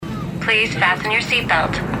Please fasten your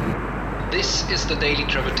seatbelt. This is the Daily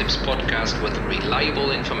Travel Tips podcast with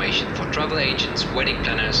reliable information for travel agents, wedding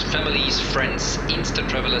planners, families, friends, Insta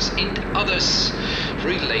travelers, and others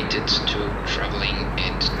related to traveling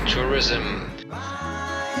and tourism.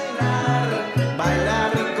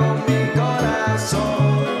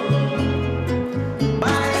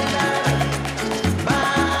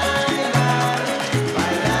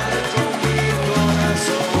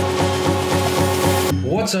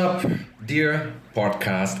 What's up, dear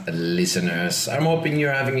podcast listeners? I'm hoping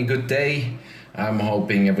you're having a good day. I'm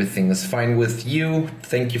hoping everything is fine with you.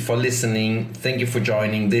 Thank you for listening. Thank you for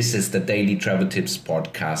joining. This is the Daily Travel Tips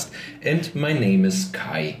podcast, and my name is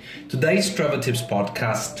Kai. Today's Travel Tips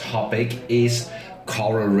podcast topic is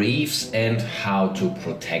coral reefs and how to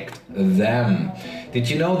protect them. Did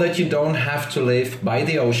you know that you don't have to live by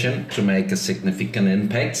the ocean to make a significant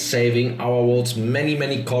impact, saving our world's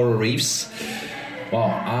many coral reefs? Well,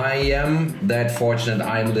 I am that fortunate.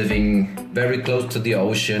 I'm living very close to the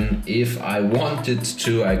ocean. If I wanted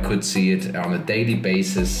to, I could see it on a daily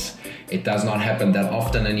basis. It does not happen that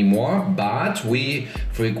often anymore, but we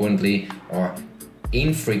frequently or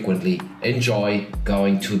infrequently enjoy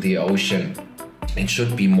going to the ocean. It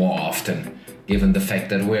should be more often, given the fact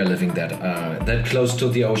that we're living that close to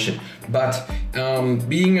the ocean. But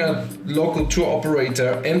being a local tour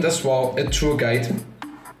operator and as well a tour guide,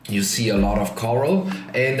 you see a lot of coral,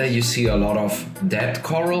 and you see a lot of dead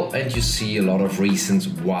coral, and you see a lot of reasons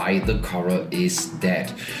why the coral is dead.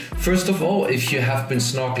 First of all, if you have been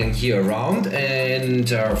snorkeling here around, and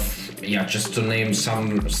just to name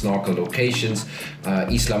some snorkel locations,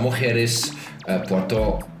 Isla Mujeres,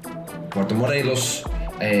 Puerto Morelos,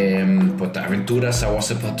 Puerto Aventuras, I was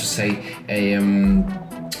about to say,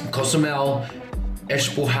 Cozumel,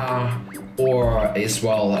 Espujá, or as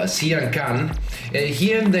well Siancan.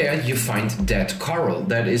 Here and there you find dead coral.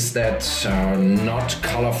 That is that not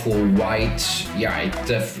colorful white,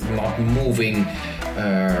 not moving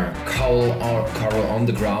coral on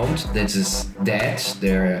the ground. That is dead.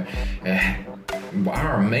 There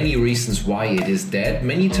are many reasons why it is dead.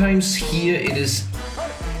 Many times here it is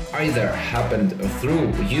either happened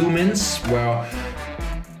through humans, where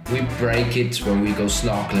we break it when we go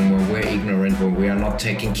snorkeling, when we're ignorant, when we are not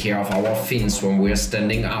taking care of our fins, when we're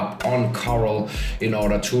standing up on coral in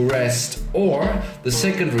order to rest. Or the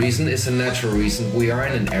second reason is a natural reason. We are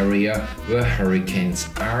in an area where hurricanes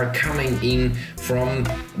are coming in from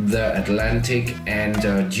the Atlantic,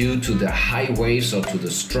 and due to the high waves or to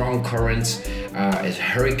the strong currents a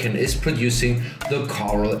hurricane is producing, the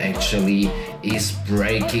coral actually is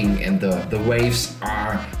breaking, and the waves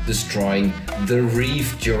are destroying the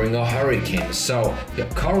reef during a hurricane. So the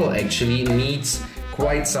coral actually needs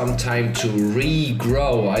quite some time to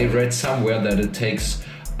regrow. I read somewhere that it takes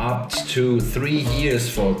up to 3 years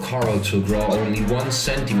for coral to grow only 1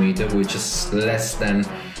 centimeter, which is less than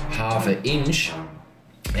half an inch.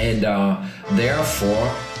 And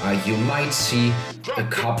therefore you might see a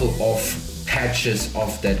couple of patches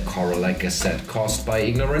of that coral, like I said, caused by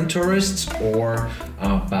ignorant tourists or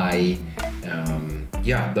by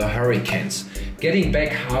the hurricanes. Getting back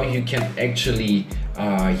how you can actually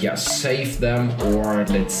save them, or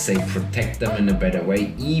let's say protect them in a better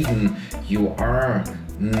way, even you are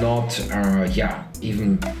not there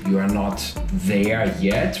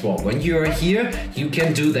yet. Well, when you are here, you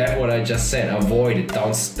can do that what I just said. Avoid it.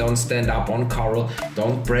 Don't stand up on coral,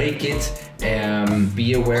 don't break it.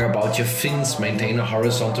 Be aware about your fins. Maintain a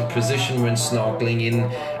horizontal position when snorkeling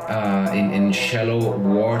in shallow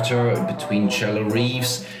water, between shallow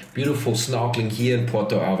reefs. Beautiful snorkeling here in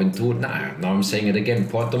Puerto Aventura. Now I'm saying it again.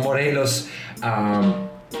 Puerto Morelos.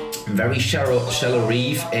 Very shallow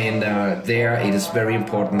reef, and there it is very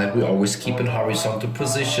important that we always keep in horizontal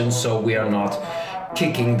position, so we are not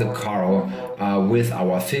kicking the coral with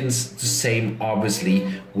our fins. The same obviously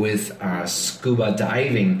with scuba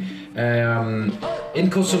diving. In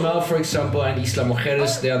Cozumel, for example, and Isla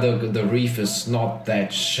Mujeres, there the reef is not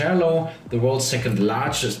that shallow. The world's second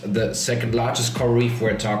largest coral reef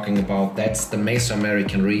we're talking about, that's the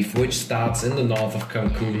Mesoamerican reef, which starts in the north of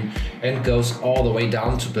Cancun and goes all the way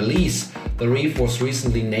down to Belize. The reef was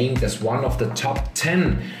recently named as one of the top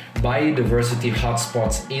 10 biodiversity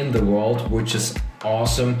hotspots in the world, which is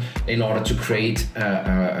awesome, in order to create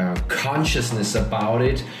a consciousness about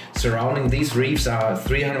it. Surrounding these reefs are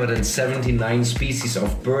 379 species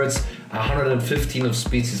of birds, 115 of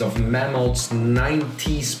species of mammals,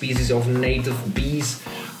 90 species of native bees,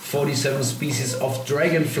 47 species of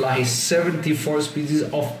dragonflies, 74 species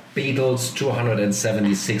of beetles,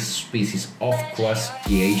 276 species of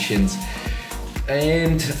crustaceans.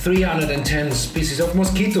 and 310 species of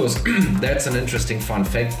mosquitoes. That's an interesting fun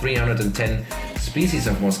fact. 310 species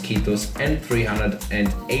of mosquitoes and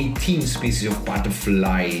 318 species of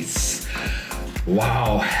butterflies.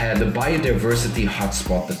 Wow, the biodiversity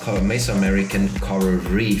hotspot, the Mesoamerican coral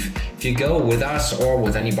reef. If you go with us or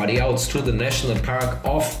with anybody else to the National Park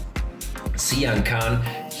of Sian Ka'an,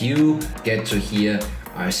 you get to hear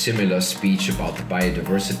a similar speech about the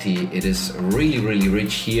biodiversity. It is really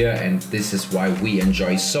rich here, and this is why we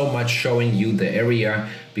enjoy so much showing you the area,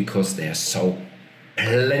 because there's so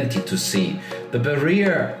plenty to see. The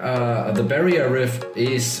barrier reef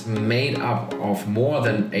is made up of more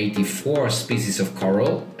than 84 species of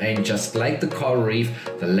coral, and just like the coral reef,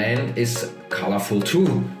 the land is colorful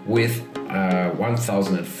too, with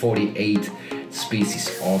 1048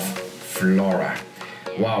 species of flora.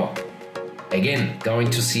 Wow. Again, going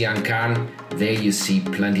to Sian Ka'an, there you see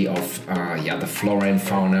plenty of the flora and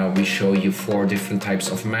fauna. We show you 4 different types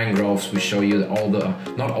of mangroves. We show you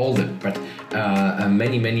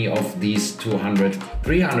many of these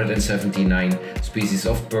 379 species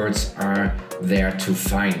of birds are there to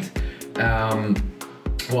find.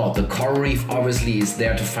 The coral reef obviously is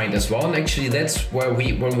there to find as well, and actually that's where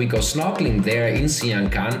when we go snorkeling there in Sian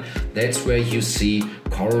Ka'an, that's where you see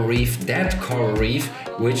coral reef, dead coral reef,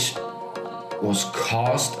 which was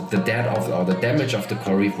caused, the damage of the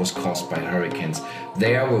coral reef was caused by hurricanes.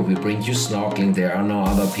 There where we bring you snorkeling, there are no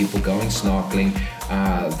other people going snorkeling.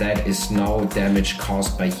 That is no damage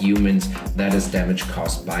caused by humans, that is damage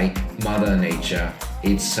caused by Mother Nature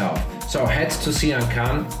itself. So head to Sian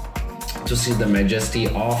Ka'an to see the majesty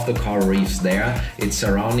of the coral reefs there, its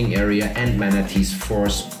surrounding area, and manatees,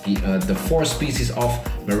 the 4 species of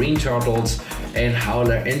marine turtles, and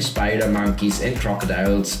howler, and spider monkeys, and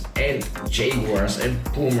crocodiles, and jaguars, and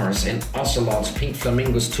pumas, and ocelots, pink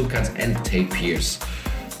flamingos, toucans, and tapirs.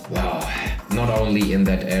 Wow! Not only in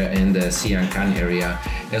the Sian Ka'an area,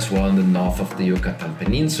 as well in the north of the Yucatan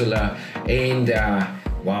Peninsula, and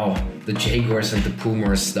the jaguars and the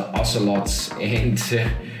pumas, the ocelots, and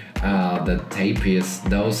the tapirs,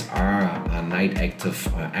 those are night active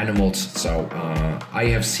animals. So I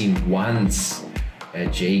have seen once a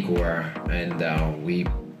jaguar, and we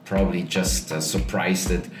probably just surprised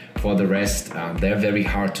it. For the rest, they're very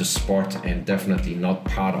hard to spot and definitely not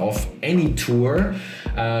part of any tour.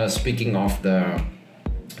 Speaking of the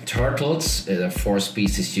turtles, 4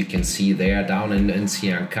 species you can see there down in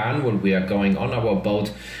Sian Ka'an. When we are going on our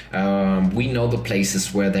boat, we know the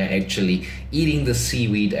places where they're actually eating the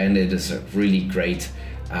seaweed, and it is a really great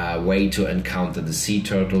way to encounter the sea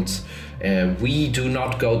turtles. We do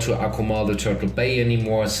not go to Akumal, the Turtle Bay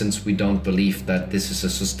anymore, since we don't believe that this is a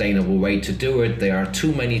sustainable way to do it. There are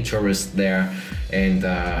too many tourists there, and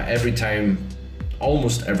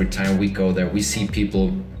almost every time we go there, we see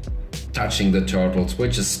people touching the turtles,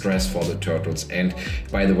 which is stress for the turtles. And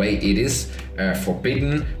by the way, it is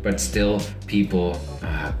forbidden, but still people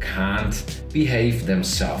can't behave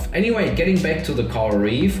themselves. Anyway, getting back to the coral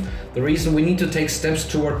reef, the reason we need to take steps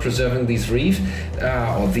toward preserving these reefs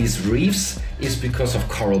is because of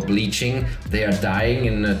coral bleaching. They are dying.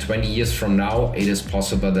 In 20 years from now, it is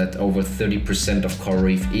possible that over 30% of coral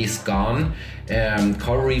reef is gone.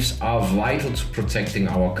 Coral reefs are vital to protecting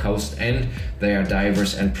our coast, and they are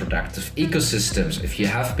diverse and productive ecosystems. If you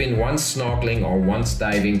have been once snorkeling or once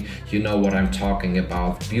diving, you know what I'm talking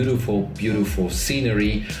about. Beautiful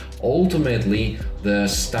scenery. Ultimately, the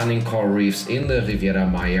stunning coral reefs in the Riviera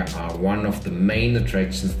Maya are one of the main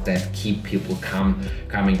attractions that keep people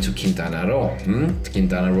coming to Quintana Roo.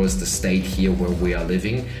 Quintana Roo is the state here where we are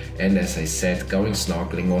living, and as I said, going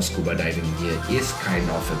snorkeling or scuba diving here is kind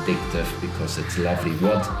of addictive because it's lovely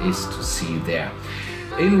what is to see there.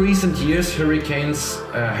 In recent years, hurricanes,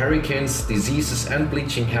 diseases, and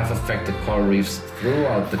bleaching have affected coral reefs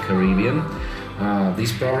throughout the Caribbean.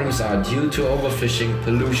 These problems are due to overfishing,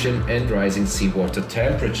 pollution, and rising seawater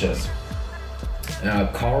temperatures.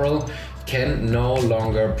 Coral can no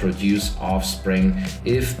longer produce offspring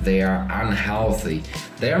if they are unhealthy.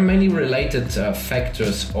 There are many related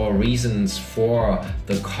factors or reasons for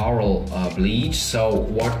the coral bleach. So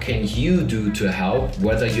what can you do to help?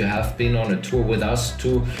 Whether you have been on a tour with us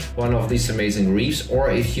to one of these amazing reefs, or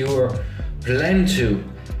if you plan to,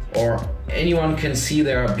 or anyone can see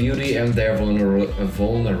their beauty and their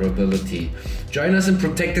vulnerability. Join us in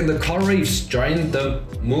protecting the coral reefs. Join the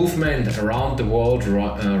movement around the world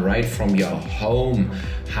right from your home.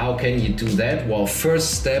 How can you do that? Well,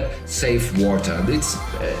 first step, save water.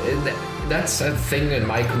 That's a thing in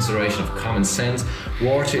my consideration of common sense.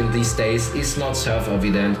 Water in these days is not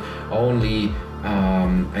self-evident. Only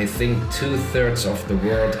I think 2/3 of the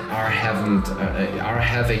world are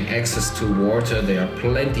having access to water. There are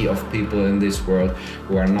plenty of people in this world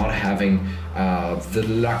who are not having the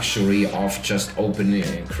luxury of just opening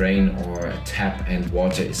a crane or a tap and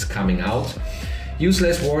water is coming out. Use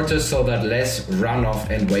less water so that less runoff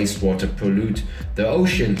and wastewater pollute the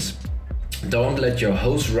oceans. Don't let your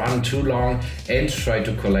hose run too long and try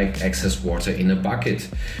to collect excess water in a bucket.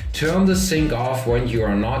 Turn the sink off when you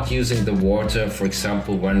are not using the water. For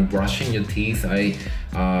example, when brushing your teeth,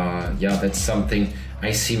 that's something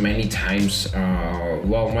I see many times.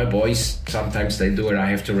 My boys, sometimes they do it. I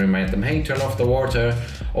have to remind them, hey, turn off the water.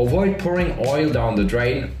 Avoid pouring oil down the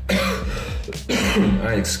drain.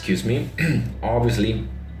 Excuse me. Obviously,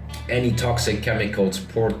 any toxic chemicals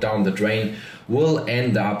poured down the drain will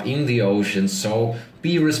end up in the ocean, so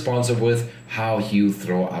be responsible with how you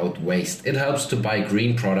throw out waste. It helps to buy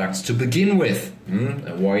green products to begin with.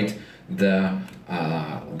 Avoid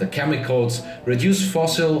the chemicals, reduce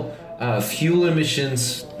fossil fuel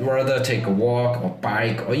emissions, rather take a walk or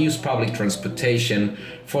bike or use public transportation.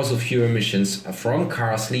 Fossil fuel emissions from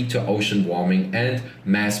cars lead to ocean warming and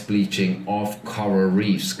mass bleaching of coral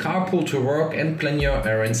reefs. Carpool to work and plan your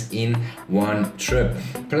errands in one trip.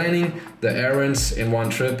 Planning the errands in one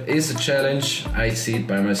trip is a challenge. I see it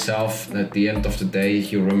by myself. At the end of the day,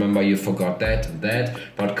 you remember you forgot that and that.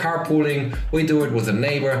 But carpooling, we do it with a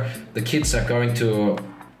neighbor. The kids are going to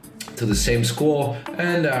the same school,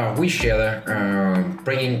 and we share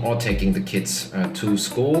bringing or taking the kids to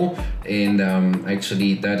school, and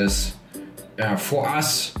actually that is for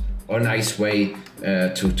us a nice way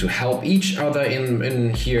to help each other in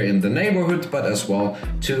here in the neighborhood, but as well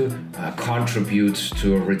to contribute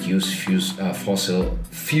to reduce fossil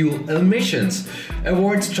fuel emissions.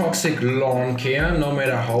 Avoid toxic lawn care. No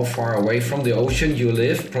matter how far away from the ocean you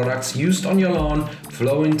live, products used on your lawn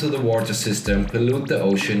flow into the water system, pollute the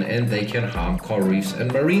ocean, and they can harm coral reefs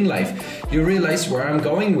and marine life. You realize where I'm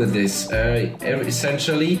going with this.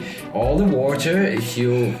 Essentially, all the water,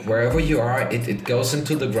 wherever you are, it goes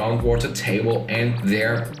into the groundwater table, and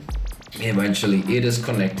there eventually it is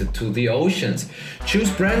connected to the oceans. Choose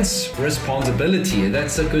brands responsibility.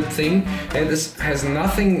 That's a good thing. And this has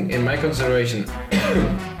nothing, in my consideration,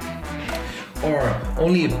 or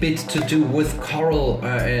only a bit to do with coral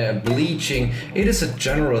bleaching. It is a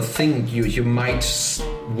general thing you might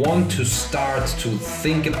want to start to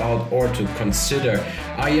think about or to consider.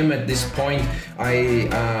 I am at this point. I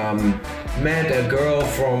met a girl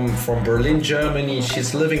from Berlin, Germany.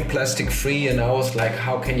 She's living plastic free, and I was like,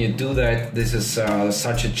 how can you do that? This is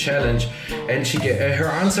such a challenge. And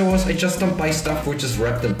her answer was, I just don't buy stuff which is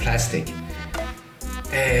wrapped in plastic.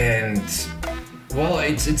 And well,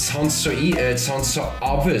 it sounds so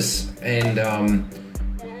obvious, and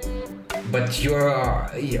but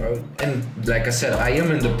and like I said, I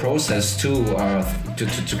am in the process to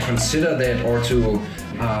consider that, or to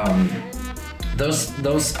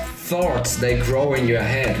those thoughts, they grow in your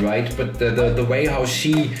head, right? But the way how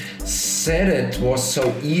she said it was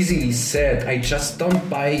so easily said. I just don't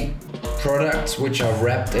buy products which are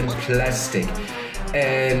wrapped in plastic,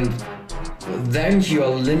 and then you are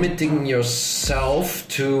limiting yourself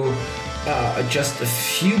to just a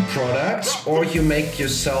few products, or you make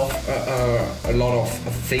yourself a lot of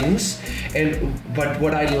things. But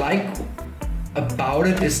what I like about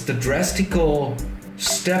it is the drastical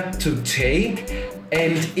step to take.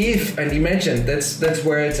 And imagine that's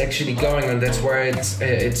where it's actually going, and that's where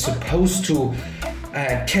it's supposed to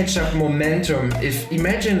catch up momentum.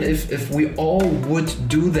 Imagine if we all would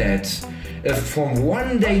do that. If from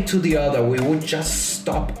one day to the other we would just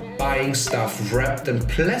stop buying stuff wrapped in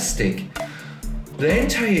plastic, the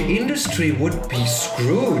entire industry would be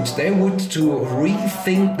screwed. They would to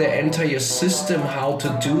rethink the entire system how to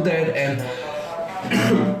do that, and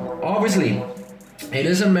obviously it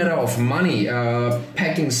is a matter of money.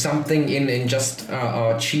 Packing something in just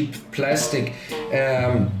cheap plastic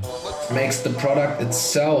makes the product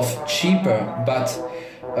itself cheaper, but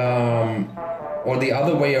or the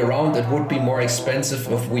other way around, it would be more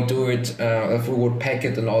expensive if we do it, if we would pack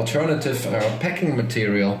it in alternative packing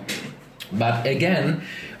material. But again,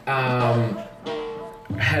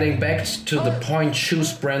 heading back to the point,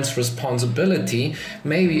 choose brands responsibility.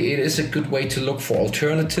 Maybe it is a good way to look for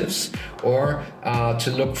alternatives, or to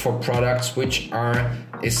look for products which are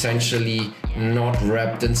essentially not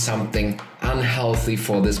wrapped in something unhealthy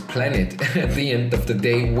for this planet. At the end of the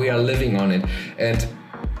day, we are living on it, and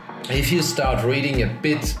if you start reading a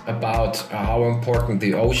bit about how important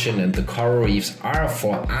the ocean and the coral reefs are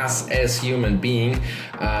for us as human beings,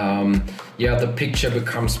 the picture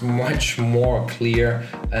becomes much more clear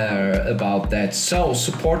about that. So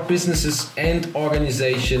support businesses and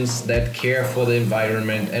organizations that care for the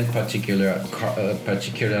environment and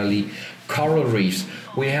particularly coral reefs.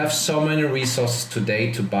 We have so many resources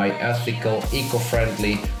today to buy ethical,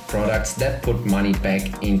 eco-friendly products that put money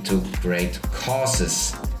back into great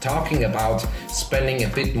causes. Talking about spending a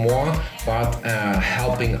bit more, but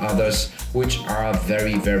helping others which are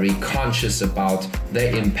very, very conscious about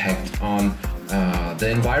their impact on the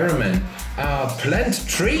environment. Plant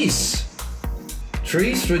trees.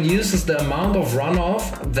 Trees reduces the amount of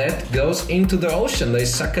runoff that goes into the ocean. They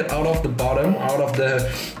suck it out of the bottom, out of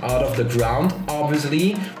the ground.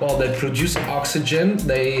 Obviously, well, they produce oxygen.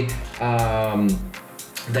 They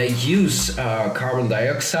use carbon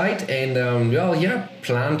dioxide, and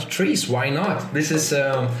plant trees. Why not? This is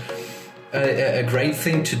a great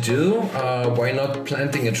thing to do. Why not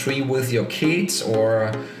planting a tree with your kids,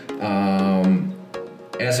 or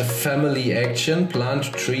as a family action?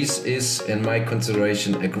 Plant trees is, in my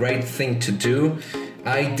consideration, a great thing to do.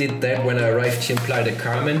 I did that when I arrived here in Playa del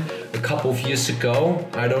Carmen a couple of years ago.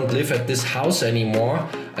 I don't live at this house anymore.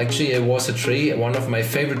 Actually, it was a tree, one of my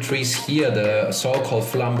favorite trees here, the so-called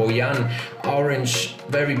flamboyant, orange,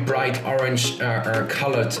 very bright orange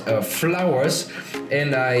colored flowers.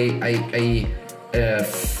 And I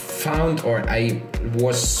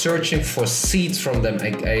was searching for seeds from them.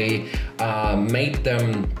 I made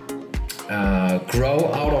them grow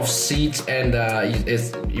out of seeds, and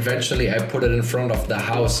eventually I put it in front of the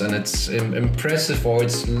house, and it's impressive, or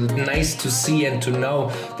it's nice to see and to know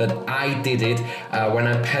that I did it when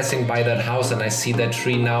I'm passing by that house and I see that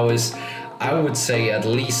tree now is, I would say, at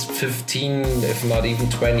least 15 if not even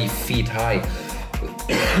 20 feet high.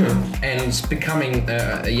 And it's becoming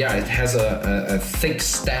it has a thick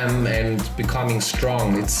stem and becoming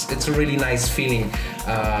strong. It's a really nice feeling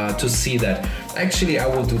to see that. Actually, I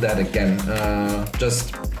will do that again.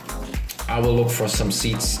 I will look for some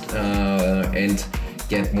seeds and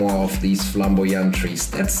get more of these flamboyant trees.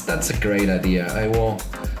 That's a great idea.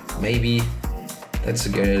 That's a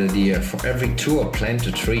great idea. For every tour, plant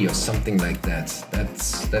a tree or something like that.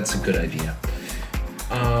 That's a good idea.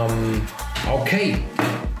 Okay,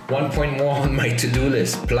 one point more on my to-do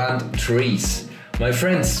list: plant trees. My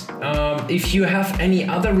friends, if you have any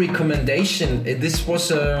other recommendation, this was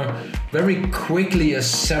a very quickly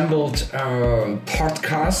assembled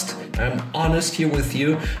podcast. I'm honest here with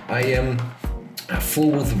you. I am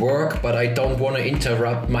full with work, but I don't want to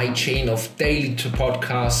interrupt my chain of daily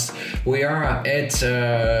podcasts. We are at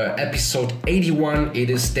episode 81. It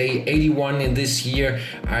is day 81 in this year.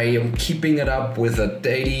 I am keeping it up with a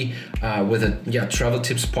daily travel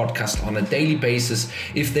tips podcast on a daily basis.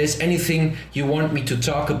 If there's anything you want me to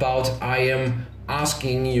talk about, I am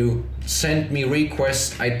asking you, send me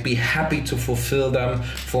requests. I'd be happy to fulfill them.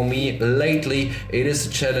 For me, lately, it is a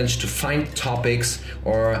challenge to find topics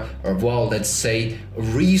or let's say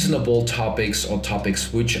reasonable topics, or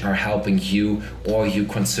topics which are helping you or you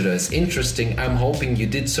consider as interesting. I'm hoping you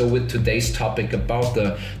did so with today's topic about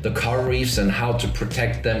the coral reefs and how to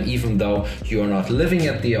protect them, even though you're not living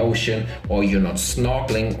at the ocean or you're not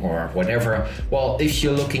snorkeling or whatever. Well, if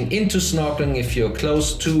you're looking into snorkeling, if you're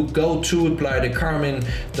close to, go to Playa del Carmen,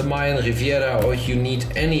 the Mayan Riviera, or you need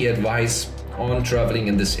any advice on traveling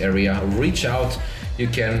in this area, reach out. You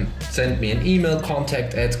can send me an email,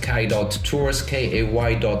 contact@kai.tours,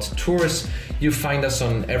 KAY.tours. You find us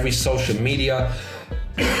on every social media.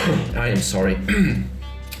 I am sorry.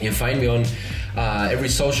 You find me on every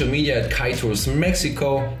social media at Kai Tours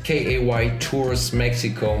Mexico, KAY Tours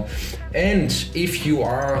Mexico. And if you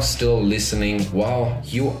are still listening, well,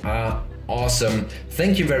 you are awesome.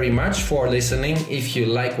 Thank you very much for listening. If you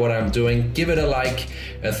like what I'm doing, give it a like,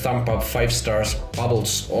 a thumb up, 5 stars,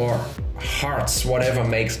 bubbles, or hearts, whatever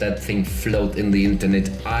makes that thing float in the internet.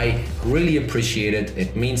 I really appreciate it.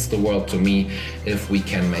 It means the world to me if we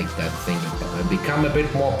can make that thing become a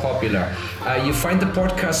bit more popular. You find the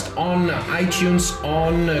podcast on iTunes,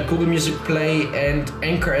 on Google Music Play, and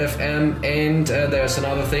Anchor FM, and there's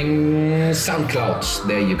another thing, SoundCloud.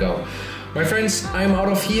 There you go. My friends, I'm out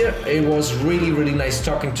of here. It was really, really nice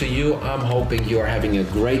talking to you. I'm hoping you are having a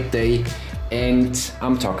great day, and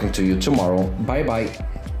I'm talking to you tomorrow. Bye bye.